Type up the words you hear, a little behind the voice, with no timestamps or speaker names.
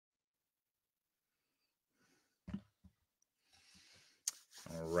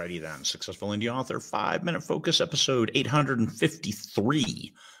Alrighty then, Successful Indie Author 5-Minute Focus, episode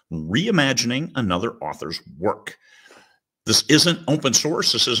 853, Reimagining Another Author's Work. This isn't open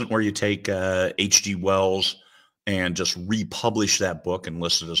source. This isn't where you take H.G. Wells and just republish that book and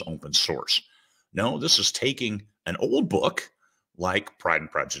list it as open source. No, this is taking an old book like Pride and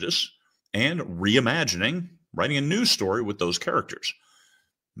Prejudice and reimagining, writing a new story with those characters.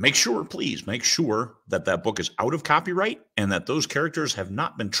 Please make sure that that book is out of copyright and that those characters have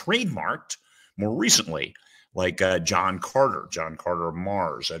not been trademarked more recently, like John Carter of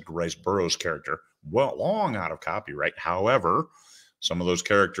Mars, Edgar Rice Burroughs' character, well, long out of copyright. However, some of those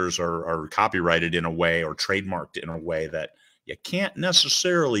characters are copyrighted in a way or trademarked in a way that you can't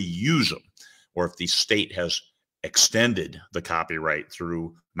necessarily use them, or if the state has extended the copyright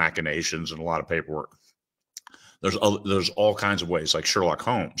through machinations and a lot of paperwork. There's all kinds of ways, like Sherlock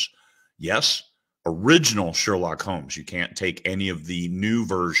Holmes. Yes, original Sherlock Holmes. You can't take any of the new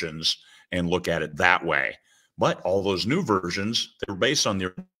versions and look at it that way. But all those new versions, they're based on the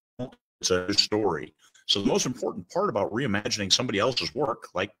original. It's a story. So the most important part about reimagining somebody else's work,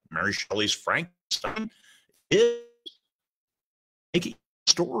 like Mary Shelley's Frankenstein, is make it a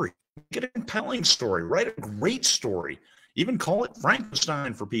story. Make it a compelling story. Write a great story. Even call it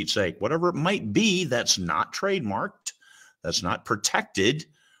Frankenstein, for Pete's sake. Whatever it might be, that's not trademarked, that's not protected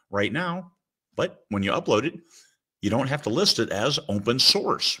right now. But when you upload it, you don't have to list it as open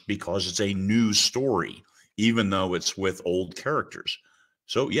source because it's a new story, even though it's with old characters.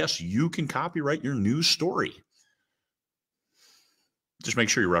 So yes, you can copyright your new story. Just make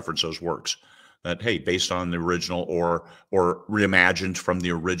sure you reference those works. That, hey, based on the original or reimagined from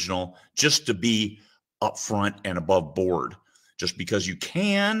the original, just to be upfront and above board. Just because you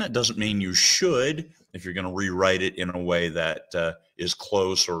can doesn't mean you should, if you're going to rewrite it in a way that is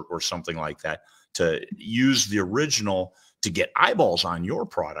close or something like that, to use the original to get eyeballs on your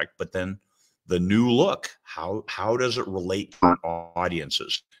product, but then the new look, how does it relate to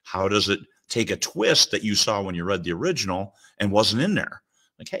audiences? How does it take a twist that you saw when you read the original and wasn't in there?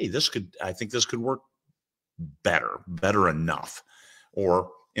 Like, hey, I think this could work better enough,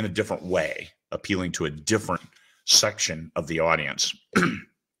 or in a different way, appealing to a different section of the audience.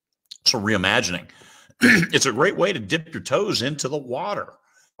 So reimagining, it's a great way to dip your toes into the water.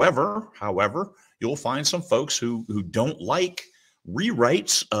 However, you'll find some folks who don't like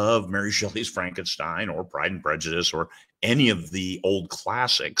rewrites of Mary Shelley's Frankenstein or Pride and Prejudice or any of the old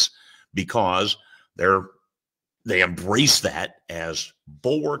classics, because they embrace that as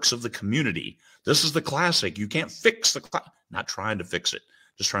bulwarks of the community. This is the classic. You can't fix the classic. Not trying to fix it.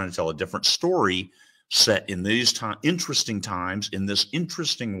 Just trying to tell a different story set in these interesting times, in this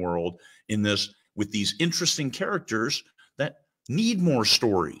interesting world, with these interesting characters that need more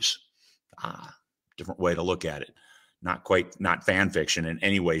stories. Different way to look at it. Not fan fiction in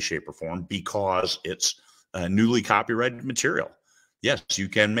any way, shape, or form, because it's newly copyrighted material. Yes, you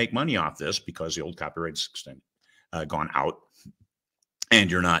can make money off this because the old copyright's gone out, and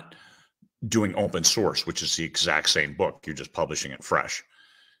you're not doing open source, which is the exact same book. You're just publishing it fresh.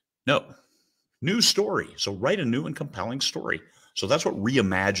 No, new story. So write a new and compelling story. So that's what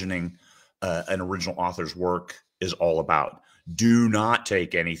reimagining an original author's work is all about. Do not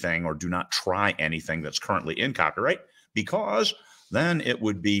take anything or do not try anything that's currently in copyright, because then it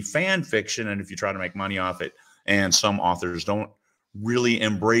would be fan fiction. And if you try to make money off it, and some authors don't really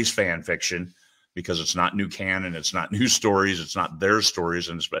embrace fan fiction because it's not new canon, it's not new stories, it's not their stories,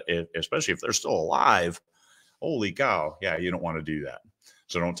 and especially if they're still alive, holy cow, yeah, you don't want to do that.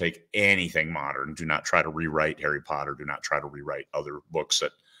 So don't take anything modern. Do not try to rewrite Harry Potter. Do not try to rewrite other books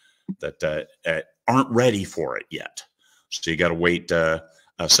that aren't ready for it yet. So you got to wait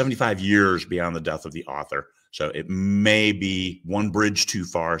 75 years beyond the death of the author. So it may be one bridge too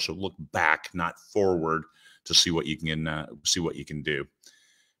far. So look back, not forward, to see what you can do.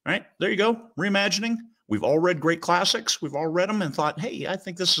 All right, there you go. Reimagining. We've all read great classics. We've all read them and thought, hey, I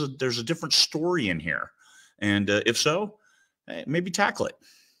think there's a different story in here. And if so, maybe tackle it.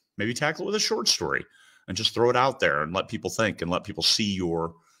 Maybe tackle it with a short story and just throw it out there and let people think and let people see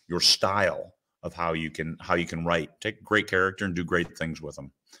your style of how you can write. Take a great character and do great things with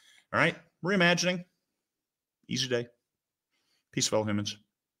them. All right, reimagining. Easy day. Peace, fellow humans.